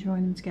 and then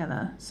join them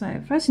together.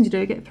 So first thing to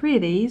do, get 3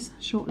 of these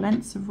short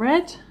lengths of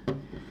red,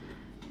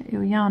 get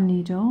your yarn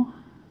needle,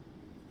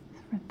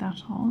 thread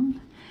that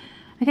on.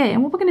 Okay,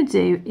 and what we're going to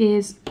do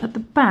is at the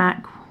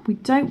back, we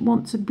don't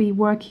want to be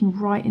working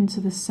right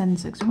into the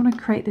centre because we want to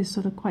create this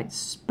sort of quite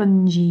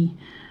spongy,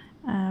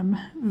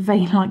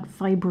 vein-like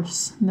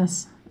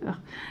fibrousness.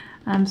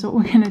 So what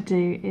we're going to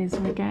do is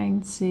we're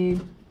going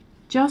to,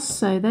 just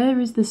so there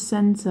is the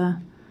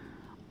centre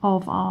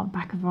of our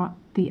back of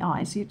the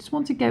eye. So you just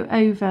want to go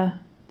over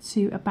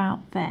to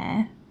about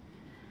there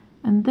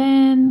and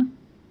then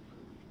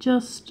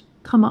just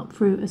come up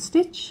through a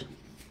stitch.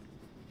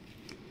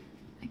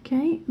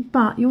 Okay,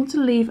 but you want to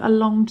leave a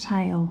long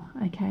tail,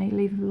 okay,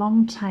 leave a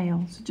long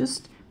tail. So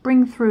just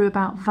bring through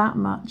about that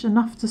much,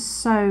 enough to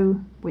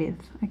sew with,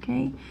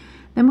 okay.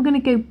 Then we're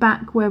going to go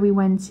back where we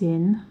went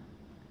in,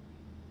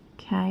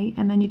 okay,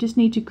 and then you just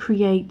need to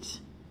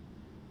create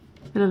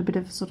a little bit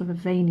of sort of a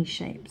veiny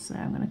shape. So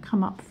I'm going to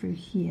come up through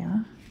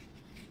here,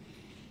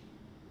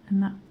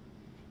 and that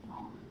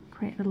will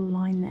create a little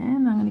line there,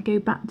 and I'm going to go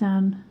back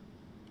down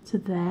to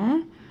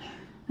there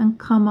and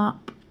come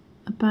up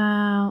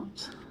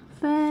about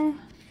there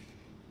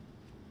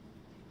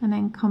and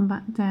then come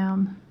back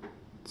down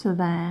to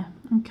there.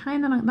 Okay,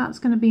 and then that's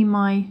going to be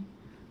my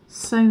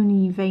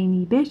sewn-y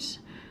veiny bit,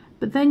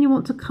 but then you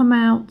want to come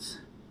out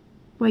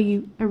where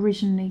you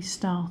originally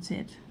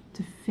started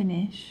to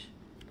finish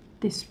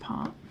this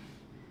part.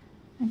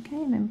 Okay,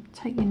 and then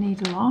take your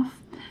needle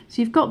off.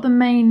 So you've got the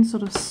main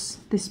sort of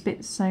this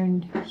bit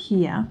sewn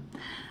here,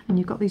 and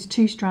you've got these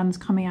 2 strands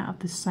coming out of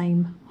the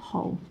same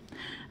hole.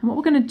 And what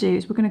we're going to do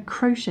is we're going to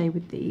crochet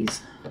with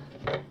these.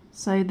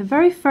 So the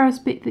very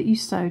first bit that you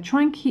sew,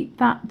 try and keep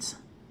that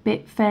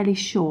bit fairly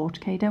short,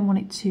 okay, you don't want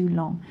it too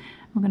long.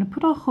 We're going to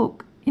put our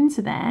hook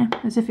into there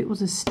as if it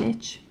was a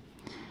stitch,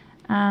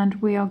 and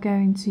we are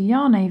going to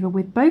yarn over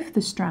with both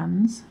the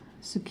strands,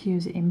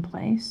 secures it in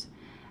place,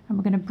 and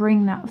we're going to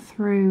bring that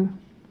through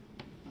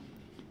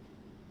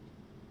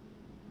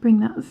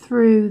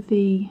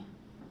the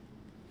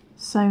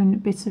sewn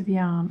bit of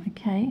yarn,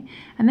 okay,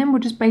 and then we're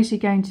just basically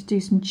going to do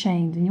some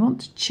chains, and you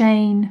want to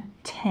chain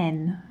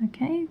 10,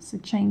 okay, so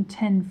chain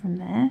 10 from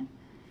there.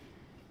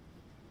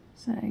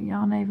 So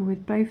yarn over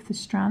with both the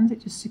strands,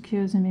 it just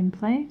secures them in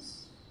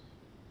place.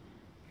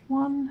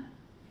 1,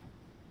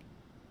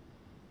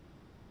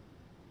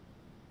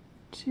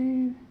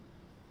 2,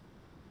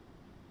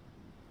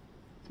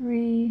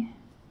 3,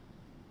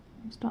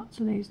 you start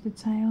to lose the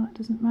tail, it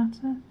doesn't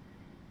matter.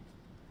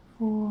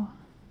 4,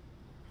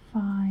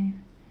 5,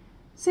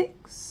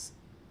 6,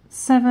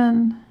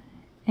 7,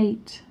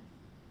 8,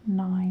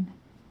 9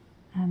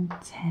 and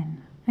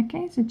 10.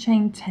 Okay, so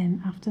chain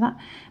 10 after that,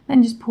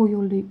 then just pull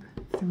your loop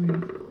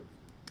through.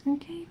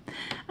 Okay,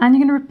 and you're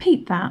going to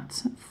repeat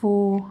that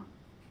for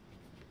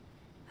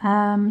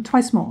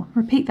twice more.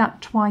 Repeat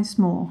that twice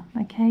more,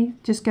 okay,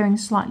 just going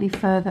slightly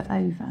further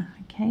over.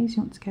 Okay, so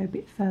you want to go a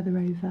bit further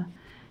over.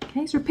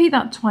 Okay, so repeat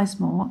that twice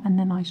more, and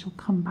then I shall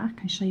come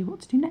back and show you what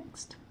to do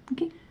next.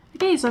 Okay.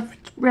 Okay, so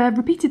I've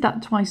repeated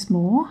that twice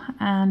more,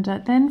 and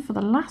then for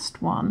the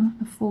last one,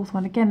 the 4th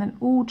one, again, then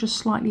all just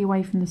slightly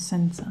away from the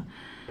centre.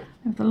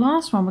 And for the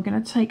last one, we're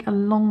going to take a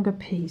longer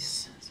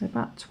piece, so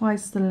about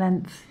twice the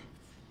length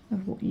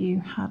of what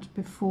you had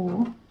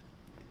before.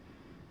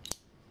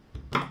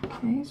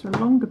 Okay, so a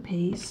longer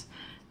piece.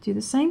 Do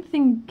the same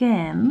thing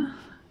again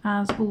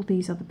as all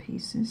these other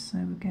pieces, so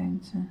we're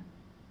going to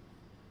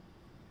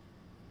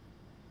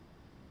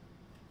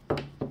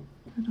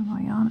put on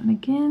our yarn, and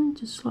again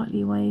just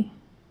slightly away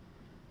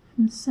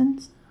from the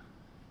centre.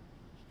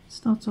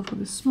 Start off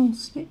with a small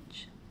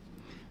stitch.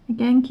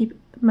 Again, keep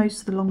most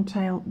of the long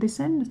tail this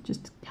end,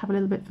 just have a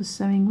little bit for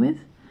sewing with.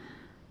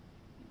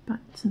 Back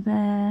to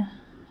there,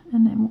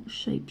 and then what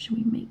shape should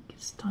we make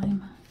this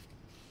time?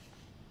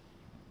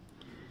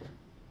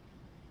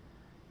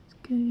 Let's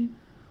go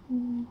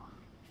for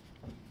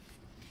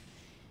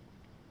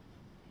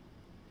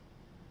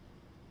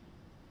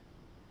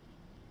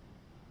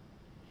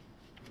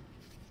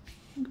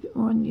a bit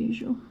more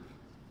unusual.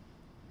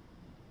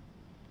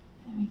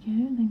 There we go,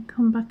 and then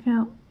come back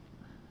out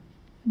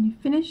when you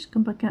finish,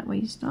 come back out where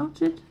you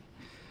started.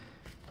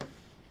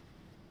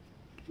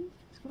 Okay,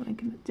 so I'll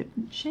make it a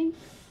different shape.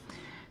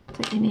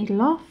 Take your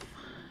needle off,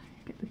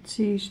 get the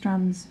 2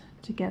 strands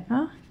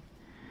together.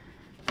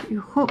 Put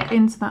your hook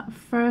into that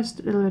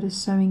first little bit of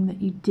sewing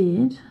that you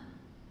did,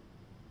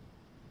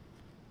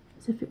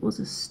 as if it was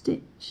a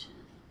stitch.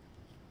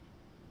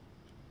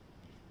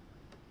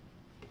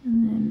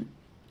 And then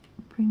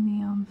bring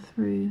the yarn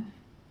through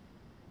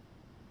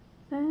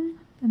there,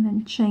 and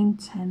then chain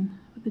 10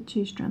 with the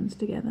 2 strands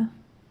together.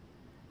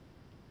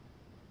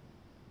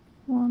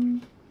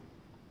 1,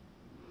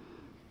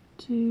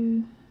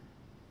 2,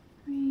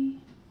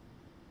 3,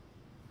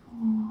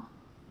 4,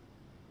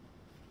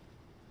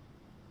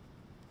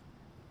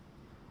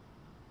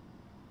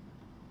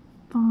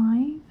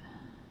 5,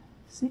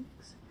 6,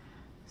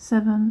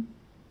 7,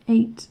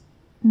 8,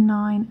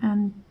 9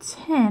 and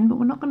 10, but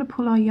we're not going to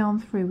pull our yarn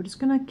through. We're just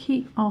going to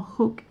keep our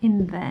hook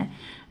in there.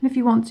 And if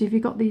you want to, if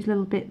you've got these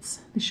little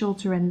bits, the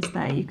shorter ends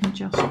there, you can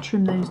just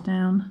trim those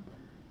down.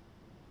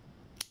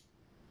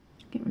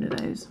 Get rid of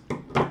those.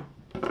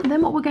 And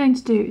then what we're going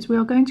to do is we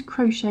are going to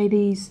crochet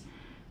these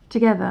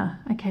together,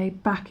 okay,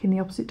 back in the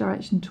opposite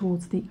direction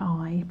towards the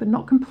eye, but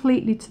not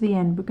completely to the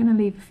end. We're going to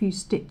leave a few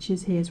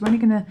stitches here, so we're only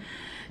going to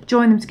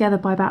join them together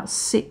by about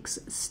 6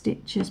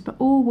 stitches, but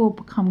all will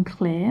become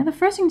clear. The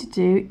first thing to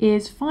do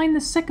is find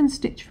the second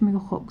stitch from your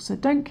hook, so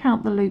don't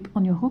count the loop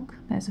on your hook.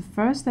 There's a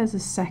first, there's a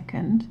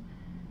second,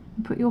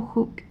 and put your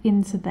hook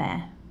into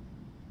there.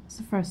 That's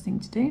the first thing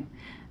to do,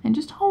 and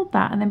just hold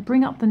that and then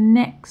bring up the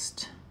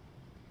next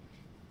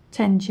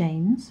 10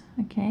 chains,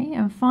 okay,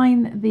 and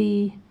find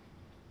the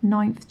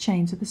 9th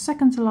chain, so the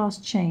second to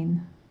last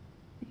chain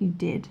that you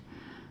did.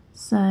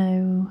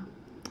 So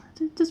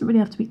it doesn't really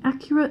have to be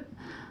accurate,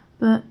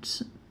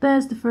 but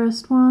there's the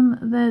first one,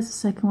 there's the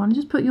second one.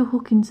 Just put your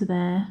hook into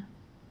there,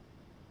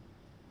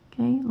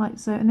 okay, like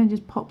so, and then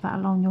just pop that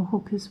along your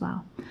hook as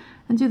well,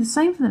 and do the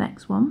same for the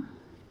next one.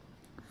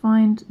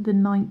 Find the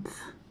 9th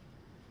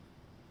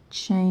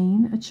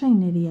chain, a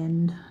chain near the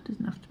end,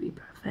 doesn't have to be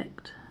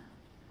perfect.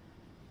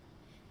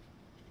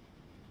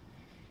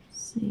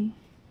 See,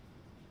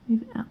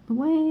 move it out the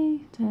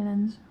way, tail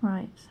ends,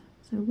 right,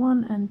 so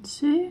 1 and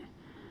 2,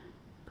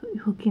 put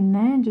your hook in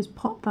there and just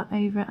pop that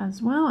over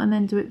as well, and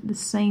then do it the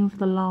same for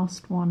the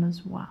last one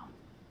as well.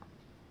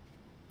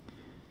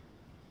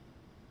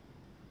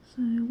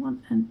 So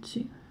 1 and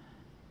 2,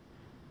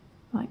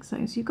 like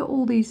so. So you've got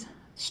all these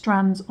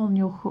strands on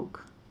your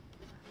hook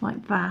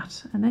like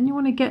that, and then you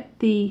want to get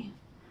the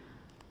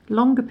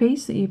longer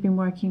piece that you've been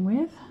working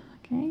with,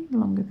 okay, the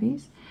longer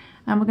piece,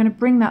 and we're going to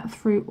bring that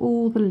through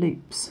all the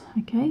loops,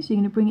 okay, so you're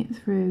going to bring it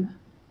through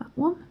that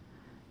one,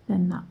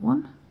 then that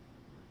one,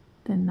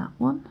 then that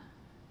one,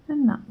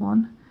 then that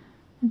one,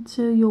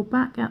 until you're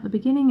back at the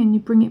beginning, and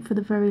you bring it for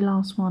the very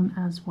last one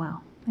as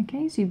well,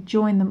 okay, so you've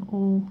joined them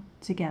all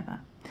together.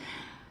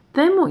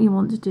 Then what you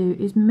want to do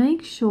is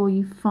make sure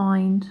you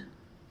find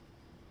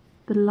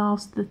the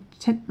last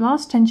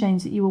 10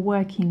 chains that you were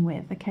working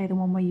with, okay, the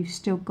one where you've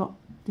still got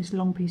this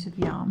long piece of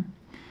yarn.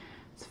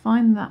 So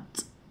find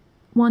that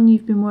one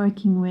you've been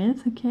working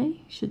with, okay, you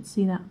should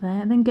see that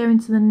there, and then go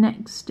into the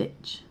next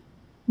stitch,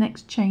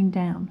 next chain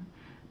down,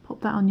 pop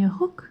that on your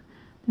hook,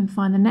 then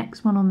find the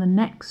next one on the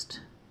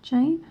next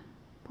chain,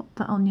 pop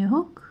that on your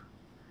hook,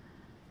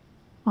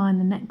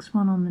 find the next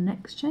one on the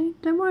next chain.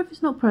 Don't worry if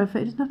it's not perfect,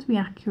 it doesn't have to be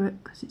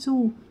accurate because it's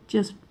all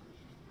just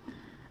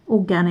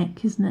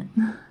organic, isn't it?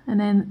 And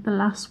then the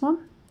last one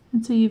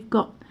until you've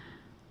got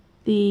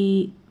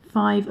the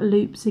 5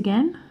 loops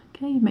again,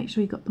 okay, make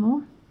sure you've got them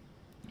all.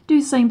 Do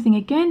the same thing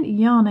again,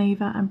 yarn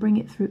over and bring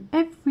it through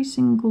every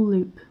single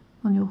loop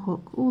on your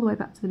hook all the way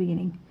back to the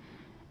beginning,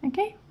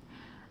 okay,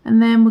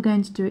 and then we're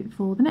going to do it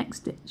for the next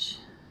stitch.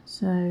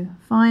 So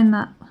find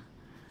that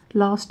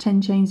last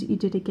 10 chains that you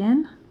did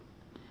again,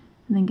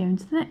 and then go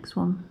into the next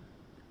one,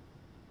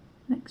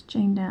 next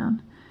chain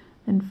down,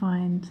 then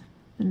find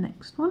the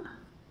next one,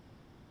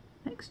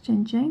 next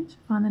 10 chains,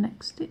 find the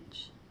next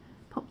stitch,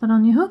 pop that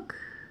on your hook,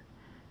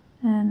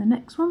 and the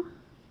next one,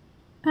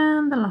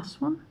 and the last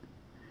one,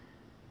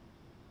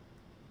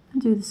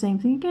 and do the same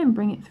thing again,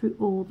 bring it through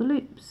all the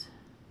loops,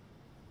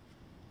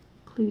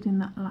 including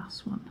that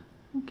last one,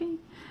 okay,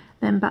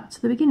 then back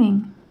to the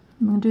beginning.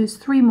 I'm going to do this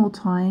 3 more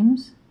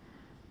times,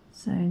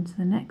 so into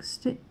the next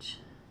stitch,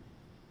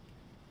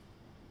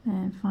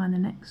 then find the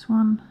next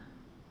one,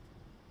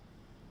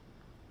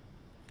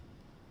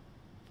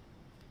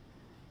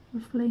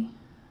 roughly,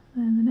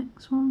 then the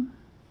next one,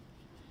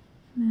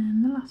 and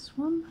then the last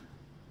one,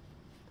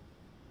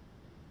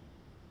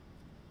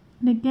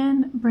 and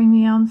again bring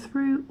the yarn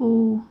through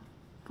all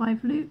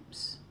 5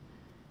 loops,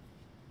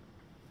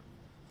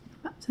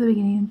 back to the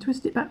beginning, and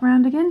twist it back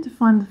round again to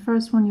find the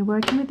first one you're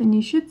working with, and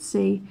you should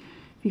see,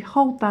 if you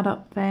hold that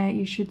up there,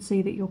 you should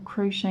see that you're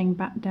crocheting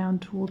back down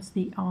towards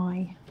the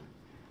eye.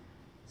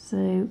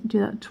 So do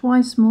that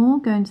twice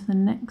more, go into the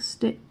next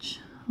stitch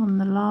on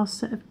the last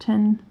set of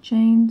 10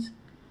 chains,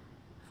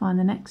 find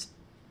the next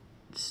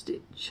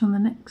stitch on the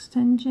next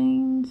 10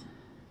 chains.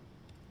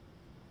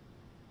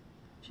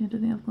 Actually, I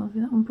don't think I've gone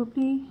through that one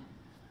properly.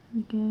 There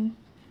we go.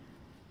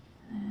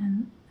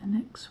 And the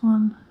next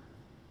one.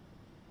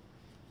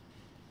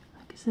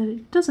 Like I said,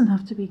 it doesn't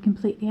have to be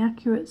completely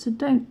accurate, so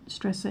don't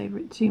stress over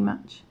it too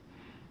much.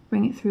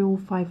 Bring it through all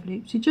 5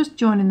 loops. You're just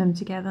joining them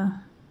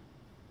together.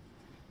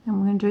 And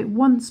we're going to do it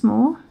once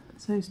more.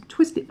 So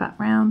twist it back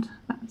round,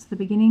 back to the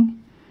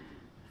beginning.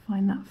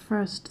 Find that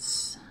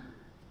first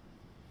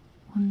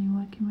one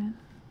you're working with,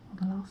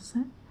 or the last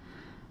set,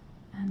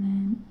 and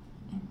then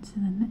into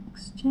the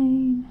next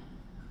chain,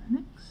 the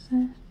next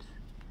set,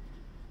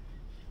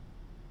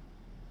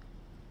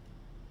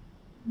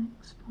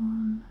 next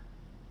one,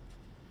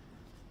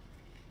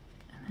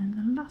 and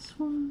then the last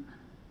one,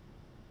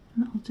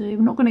 and that'll do.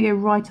 We're not going to go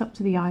right up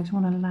to the eye, so I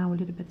want to allow a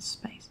little bit of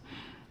space.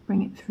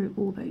 Bring it through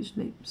all those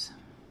loops,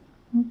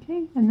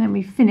 okay, and then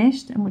we've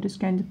finished, and we're just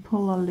going to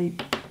pull our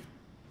loop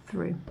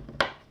through.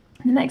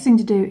 The next thing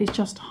to do is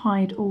just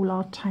hide all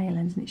our tail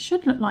ends, and it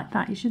should look like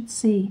that. You should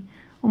see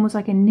almost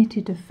like a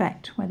knitted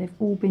effect where they've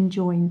all been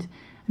joined,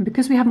 and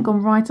because we haven't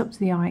gone right up to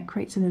the eye, it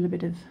creates a little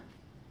bit of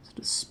sort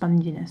of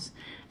sponginess.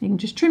 You can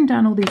just trim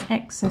down all these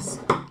excess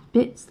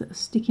bits that are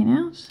sticking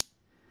out,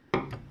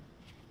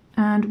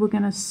 and we're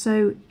going to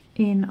sew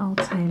in our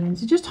tail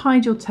ends. So just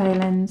hide your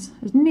tail ends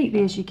as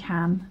neatly as you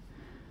can,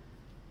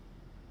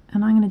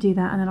 and I'm going to do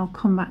that, and then I'll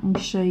come back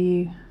and show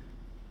you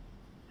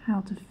how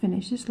to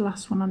finish. This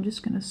last one I'm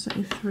just going to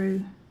sew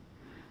through.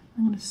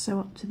 I'm going to sew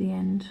up to the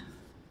end.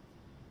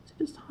 So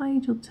just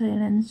hide your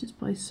tail ends just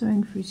by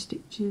sewing through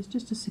stitches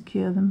just to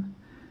secure them.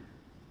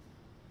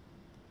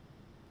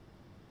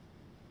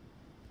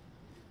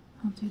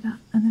 I'll do that,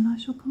 and then I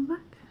shall come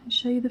back and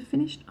show you the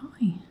finished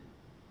eye.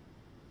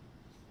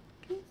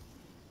 Okay.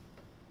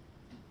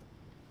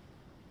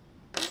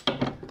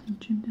 And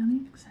trim down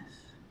the excess.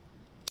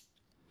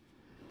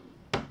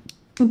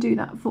 We'll do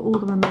that for all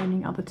the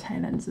remaining other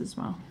tail ends as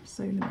well.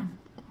 Sew them in.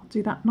 I'll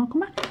do that and I'll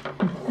come back.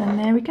 And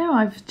there we go.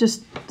 I've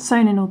just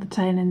sewn in all the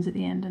tail ends at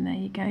the end, and there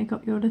you go. You've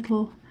got your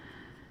little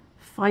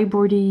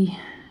fibroidy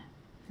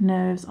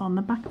nerves on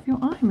the back of your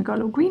eye. And we've got a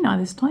little green eye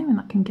this time, and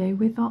that can go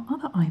with our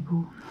other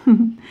eyeball.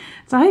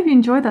 So I hope you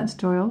enjoyed that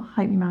tutorial.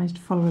 I hope you managed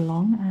to follow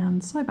along.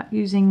 And sorry about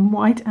using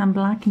white and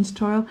black in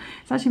tutorial.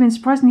 It's actually been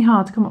surprisingly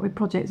hard to come up with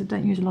projects that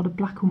don't use a lot of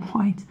black and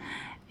white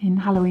in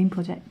Halloween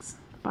projects.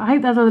 But I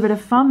hope that's a little bit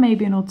of fun,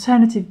 maybe an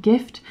alternative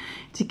gift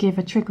to give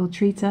a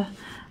trick-or-treater.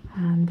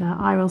 And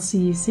I will see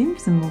you soon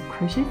for some more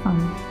crochet fun.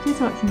 Thanks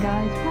for watching,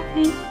 guys.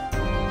 Bye!